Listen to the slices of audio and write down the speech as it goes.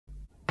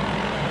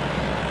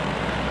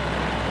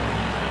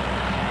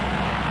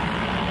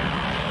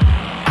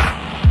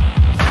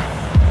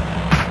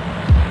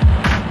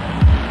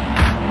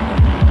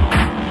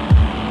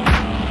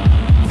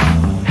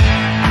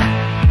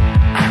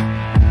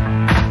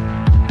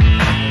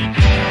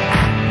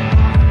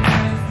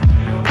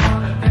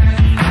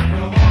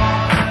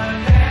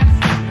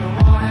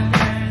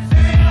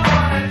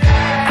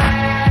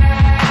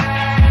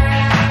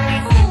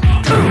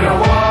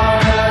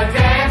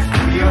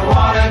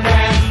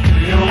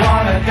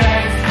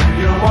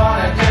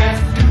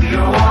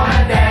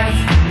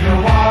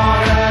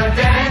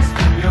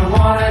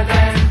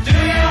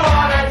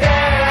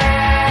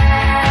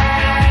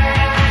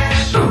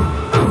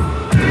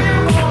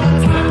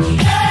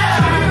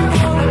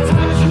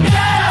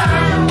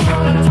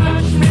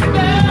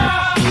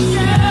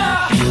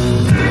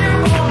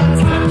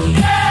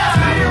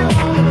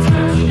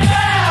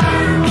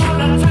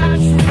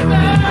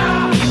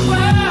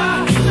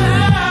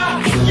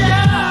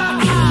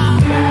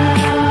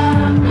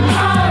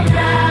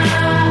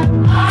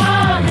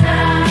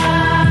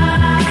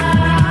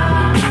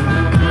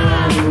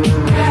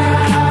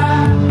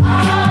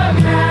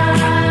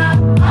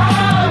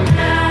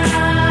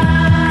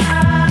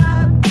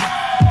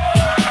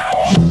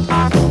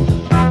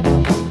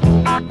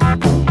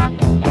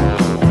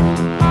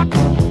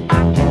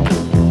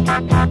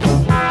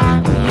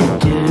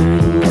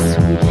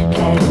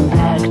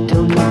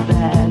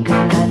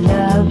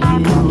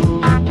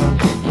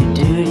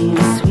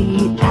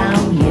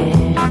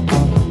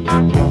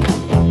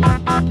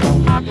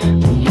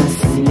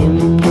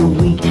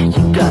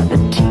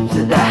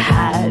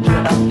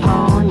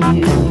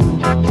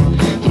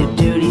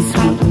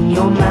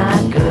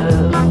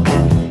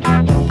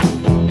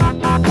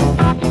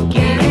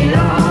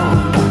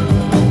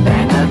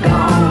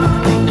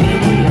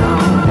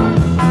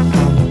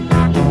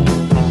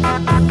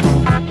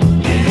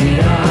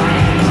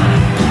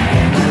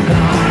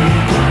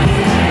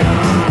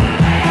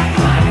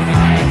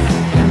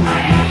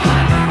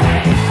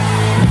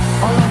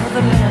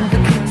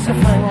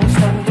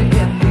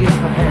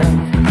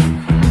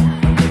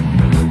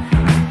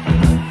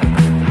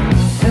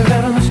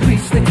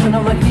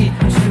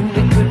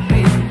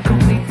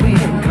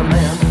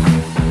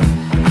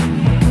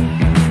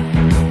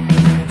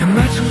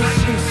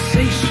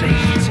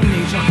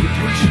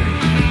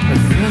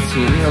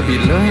they'll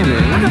be learning.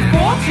 And at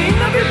 14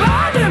 they'll be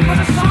burning. But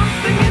there's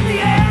something in the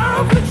air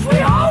of which we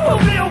all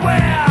will be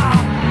aware.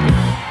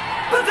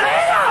 But they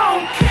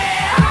don't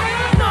care.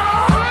 No,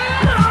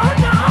 no,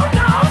 no,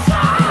 no,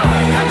 sir.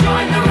 Now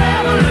join the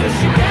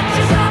revolution. Get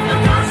yourself the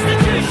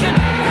Constitution.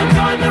 Now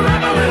join the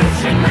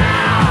revolution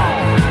now.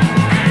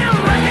 And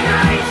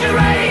recognize your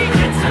age.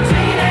 It's a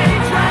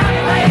teenage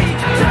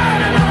rampage. Turn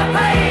another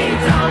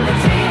page on the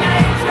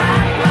teenage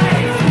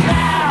rampage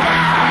now.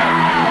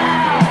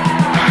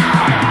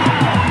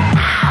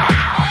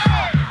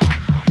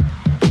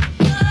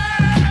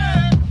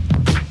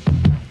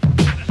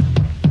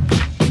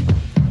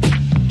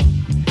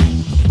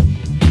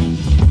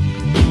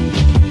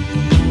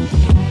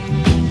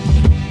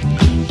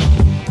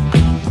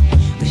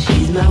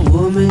 She's my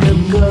woman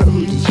of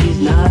gold, she's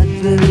not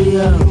very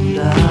young.